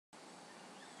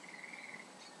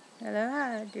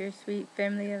Aloha, dear sweet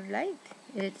family of light.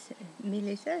 It's me,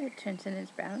 Lisa, Transcendence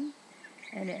Brown,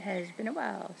 and it has been a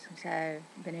while since I've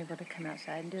been able to come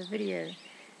outside and do a video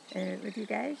with you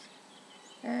guys.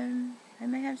 I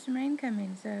might have some rain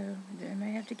coming, so I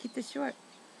might have to keep this short.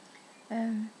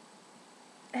 I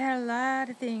had a lot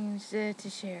of things to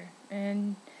share,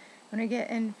 and when I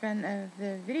get in front of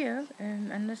the video,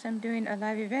 unless I'm doing a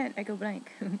live event, I go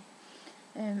blank.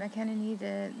 I kind of need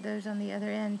those on the other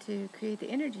end to create the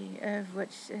energy of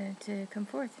what's to come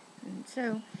forth. And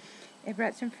so I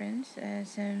brought some friends,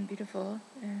 some beautiful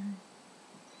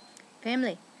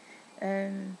family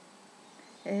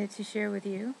to share with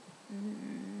you.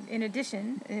 In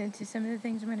addition to some of the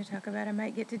things I'm going to talk about, I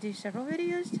might get to do several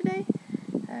videos today,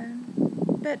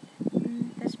 but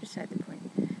that's beside the point.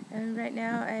 Right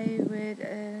now I would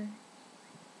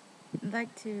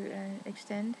like to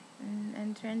extend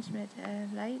and transmit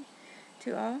light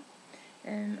to all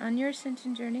on your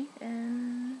ascension journey,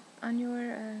 on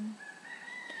your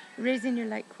raising your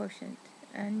light quotient,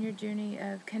 on your journey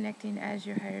of connecting as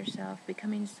your higher self,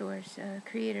 becoming source,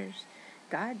 creators,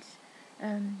 gods,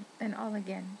 and all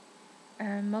again,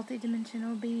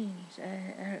 multidimensional beings.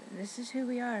 This is who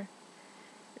we are.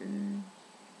 The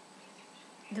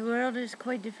world is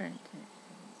quite different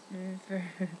for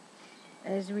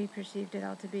as we perceived it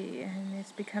all to be, and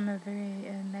it's become a very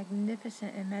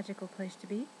magnificent and magical place to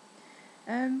be.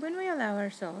 When we allow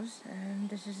ourselves,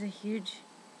 this is a huge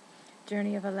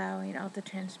journey of allowing all to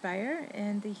transpire,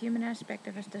 and the human aspect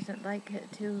of us doesn't like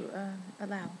it to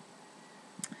allow.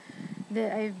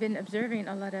 I've been observing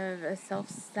a lot of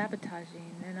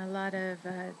self-sabotaging and a lot of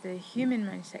the human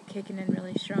mindset kicking in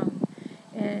really strong,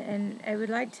 and I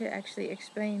would like to actually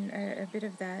explain a bit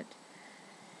of that.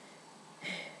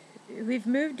 We've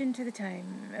moved into the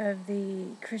time of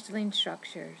the crystalline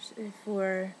structures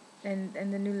and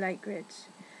the new light grids,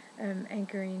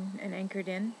 anchoring and anchored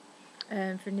in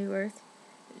for New Earth,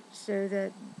 so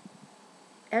that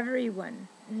everyone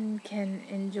can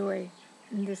enjoy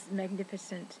this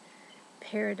magnificent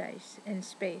paradise and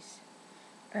space.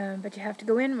 But you have to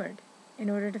go inward in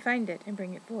order to find it and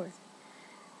bring it forth.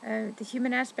 The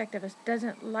human aspect of us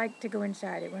doesn't like to go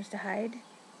inside. It wants to hide.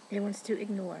 It wants to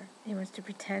ignore. It wants to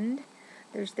pretend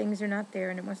those things are not there,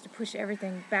 and it wants to push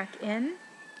everything back in.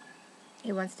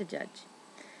 It wants to judge.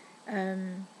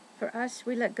 For us,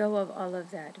 we let go of all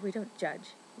of that. We don't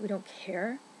judge. We don't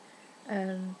care.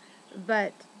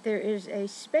 But there is a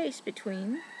space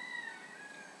between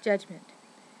judgment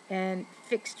and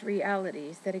fixed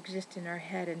realities that exist in our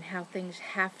head and how things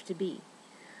have to be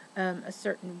a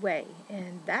certain way.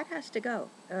 And that has to go.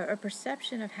 A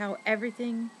perception of how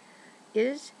everything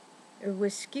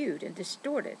was skewed and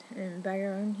distorted by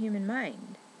our own human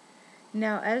mind.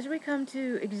 Now, as we come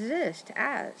to exist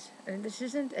this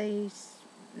isn't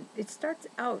it starts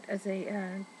out as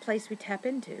a place we tap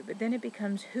into, but then it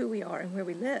becomes who we are and where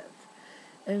we live.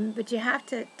 But you have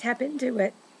to tap into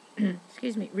it,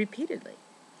 repeatedly,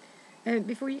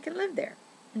 before you can live there.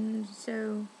 And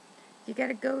so you got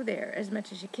to go there as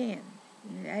much as you can.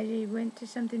 I went to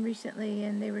something recently,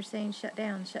 and they were saying, shut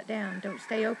down, don't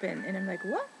stay open. And I'm like,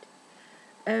 what?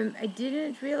 I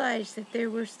didn't realize that there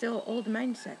were still old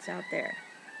mindsets out there.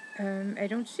 I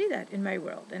don't see that in my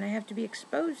world, and I have to be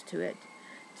exposed to it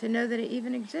to know that it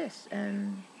even exists.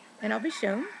 And I'll be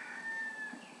shown.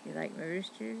 You like my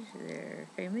roosters? They're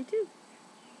family too.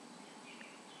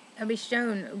 I'll be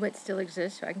shown what still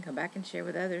exists, so I can come back and share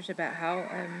with others about how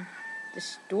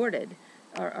distorted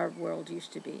our world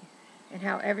used to be, and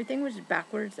how everything was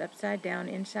backwards, upside down,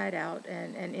 inside out,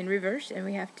 and in reverse, and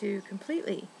we have to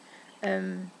completely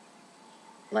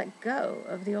let go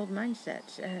of the old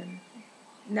mindsets.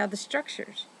 Now the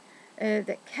structures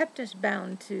that kept us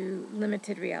bound to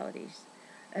limited realities,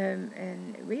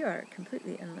 and we are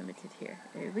completely unlimited here.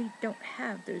 We don't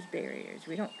have those barriers.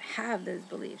 We don't have those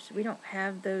beliefs. We don't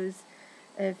have those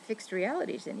fixed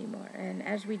realities anymore. And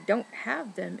as we don't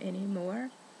have them anymore,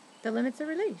 the limits are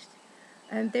released.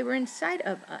 And they were inside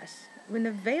of us. When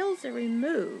the veils are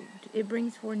removed, it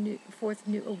brings forth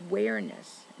new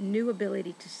awareness, new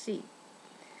ability to see.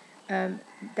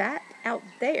 That out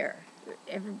there,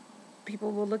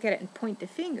 people will look at it and point the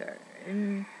finger.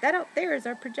 And that out there is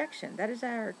our projection. That is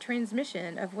our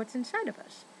transmission of what's inside of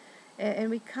us. And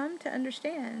we come to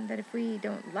understand that if we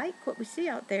don't like what we see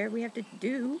out there, we have to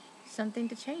do something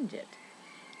to change it.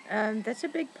 That's a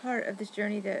big part of this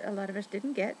journey that a lot of us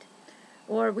didn't get,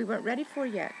 or we weren't ready for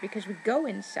yet, because we go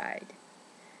inside.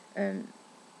 And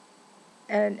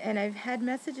I've had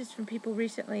messages from people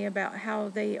recently about how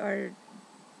they are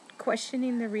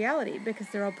questioning the reality because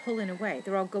they're all pulling away.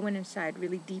 They're all going inside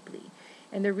really deeply.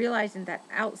 And they're realizing that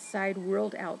outside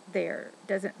world out there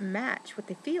doesn't match what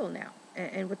they feel now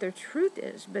and what their truth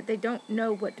is, but they don't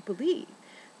know what to believe.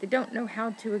 They don't know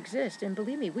how to exist. And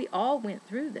believe me, we all went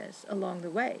through this along the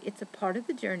way. It's a part of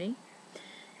the journey.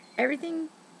 Everything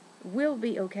will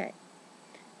be okay.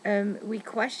 We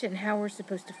question how we're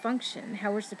supposed to function,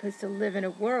 how we're supposed to live in a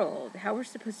world, how we're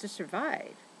supposed to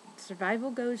survive.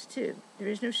 Survival goes too. There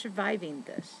is no surviving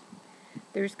this.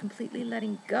 There is completely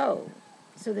letting go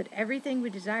so that everything we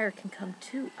desire can come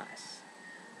to us.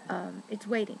 It's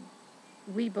waiting.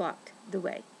 We blocked the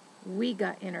way. We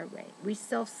got in our way. We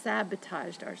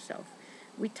self-sabotaged ourselves.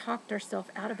 We talked ourselves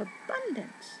out of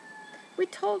abundance. We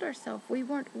told ourselves we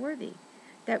weren't worthy,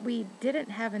 that we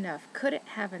didn't have enough, couldn't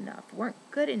have enough, weren't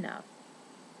good enough.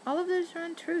 All of those are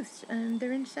untruths, and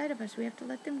they're inside of us. We have to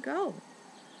let them go.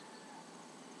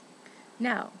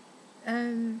 Now,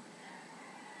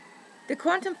 the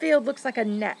quantum field looks like a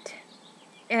net,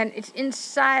 and it's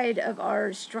inside of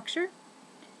our structure,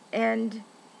 and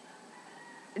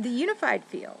the unified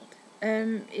field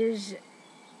is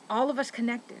all of us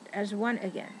connected as one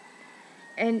again.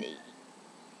 And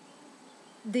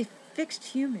the fixed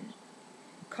human,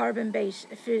 carbon-based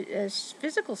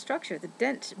physical structure, the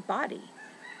dense body,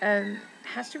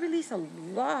 has to release a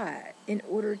lot in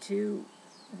order to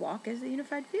walk as the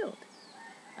unified field.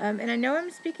 And I know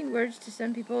I'm speaking words to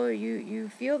some people. You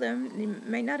feel them. You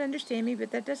may not understand me,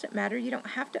 but that doesn't matter. You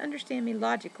don't have to understand me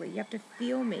logically. You have to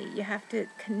feel me. You have to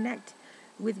connect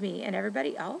with me and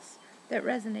everybody else that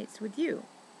resonates with you,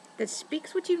 that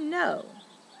speaks what you know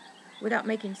without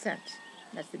making sense.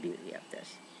 That's the beauty of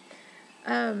this.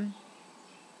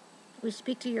 We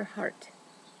speak to your heart.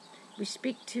 We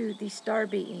speak to the star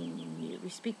being in you. We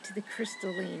speak to the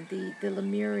crystalline, the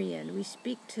LeMUrian. We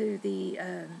speak to the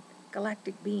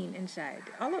galactic being inside.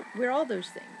 We're all those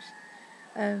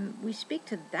things. We speak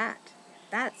to that.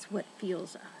 That's what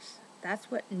feels us. That's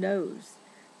what knows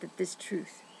that this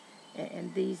truth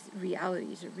and these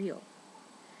realities are real.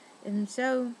 And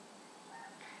so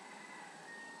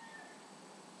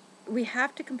we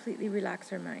have to completely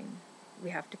relax our mind.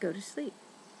 We have to go to sleep.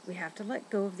 We have to let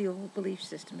go of the old belief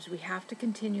systems. We have to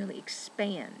continually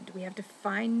expand. We have to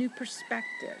find new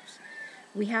perspectives.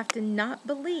 We have to not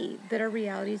believe that our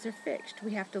realities are fixed.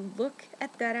 We have to look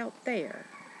at that out there.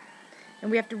 And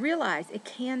we have to realize it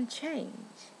can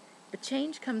change. But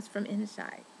change comes from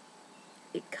inside.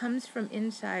 It comes from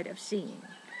inside of seeing.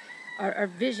 Our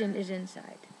vision is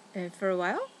inside. And for a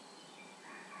while,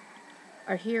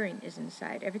 our hearing is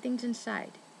inside. Everything's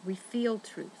inside. We feel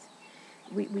truth.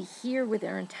 We hear with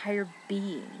our entire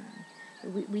being.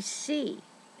 We see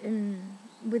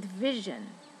with vision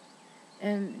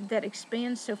that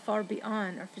expands so far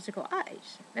beyond our physical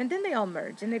eyes. And then they all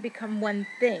merge and they become one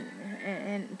thing.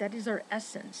 And that is our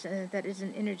essence. That is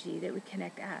an energy that we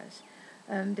connect as.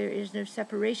 There is no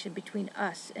separation between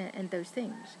us and those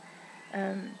things.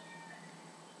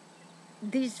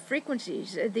 These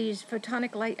frequencies, these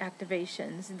photonic light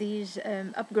activations, these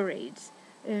upgrades,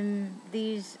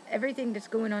 these everything that's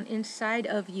going on inside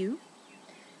of you,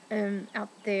 out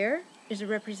there is a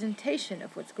representation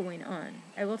of what's going on.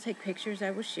 I will take pictures,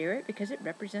 I will share it because it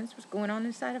represents what's going on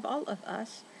inside of all of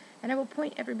us, and I will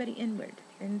point everybody inward.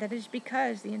 And that is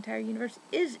because the entire universe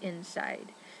is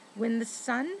inside. When the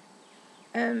sun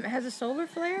has a solar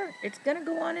flare, it's going to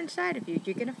go on inside of you.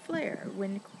 You're going to flare.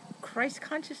 When Christ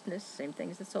consciousness, same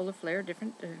thing as the solar flare,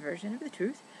 different version of the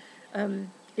truth,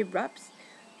 erupts,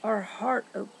 our heart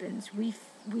opens. We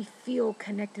feel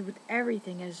connected with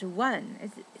everything as one.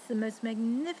 It's the most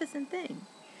magnificent thing.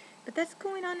 But that's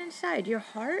going on inside. Your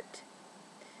heart,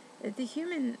 the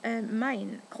human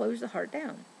mind closed the heart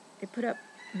down. They put up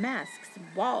masks,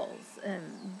 walls,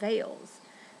 veils,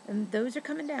 and those are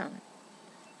coming down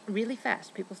really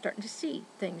fast. People starting to see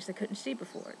things they couldn't see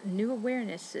before. New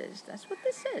awarenesses. That's what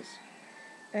this is.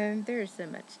 There is so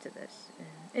much to this.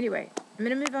 Anyway, I'm going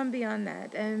to move on beyond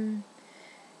that.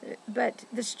 But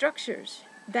the structures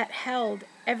that held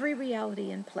every reality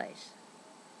in place,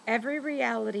 every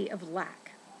reality of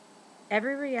lack,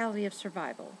 every reality of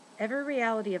survival, every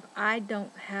reality of I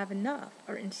don't have enough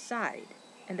are inside,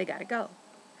 and they got to go.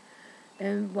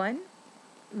 And one,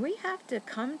 we have to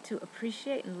come to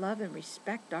appreciate and love and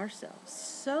respect ourselves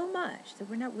so much that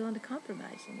we're not willing to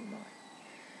compromise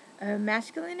anymore.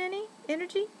 Masculine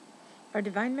energy, our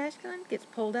divine masculine, gets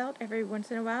pulled out every once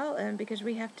in a while because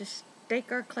we have to stake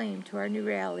our claim to our new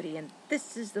reality, and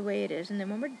this is the way it is. And then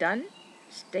when we're done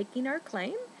staking our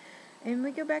claim, and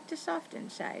we go back to soft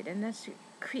inside, and that's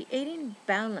creating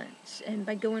balance, and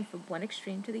by going from one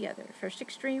extreme to the other. First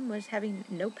extreme was having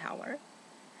no power.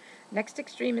 Next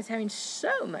extreme is having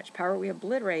so much power we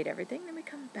obliterate everything. Then we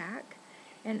come back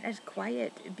And as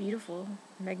quiet, beautiful,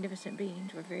 magnificent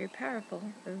beings, we're very powerful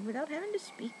without having to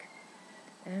speak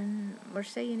or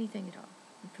say anything at all,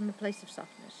 from a place of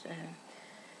softness.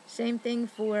 Same thing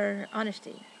for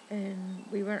honesty.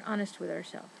 We weren't honest with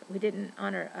ourselves. We didn't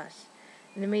honor us.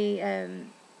 And then we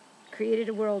created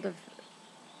a world of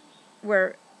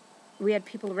where we had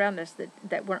people around us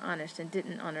that weren't honest and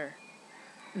didn't honor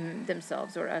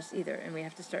themselves or us either. And we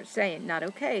have to start saying, not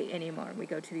okay anymore. We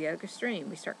go to the other extreme.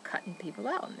 We start cutting people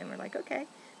out. And then we're like, okay,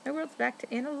 my world's back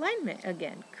in alignment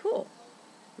again. Cool.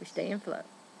 We stay in flow.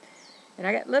 And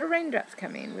I got little raindrops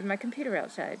coming with my computer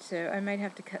outside, so I might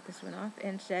have to cut this one off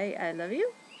and say I love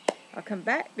you. I'll come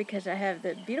back because I have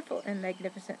the beautiful and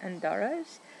magnificent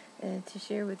Andaras to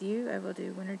share with you. I will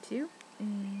do one or two.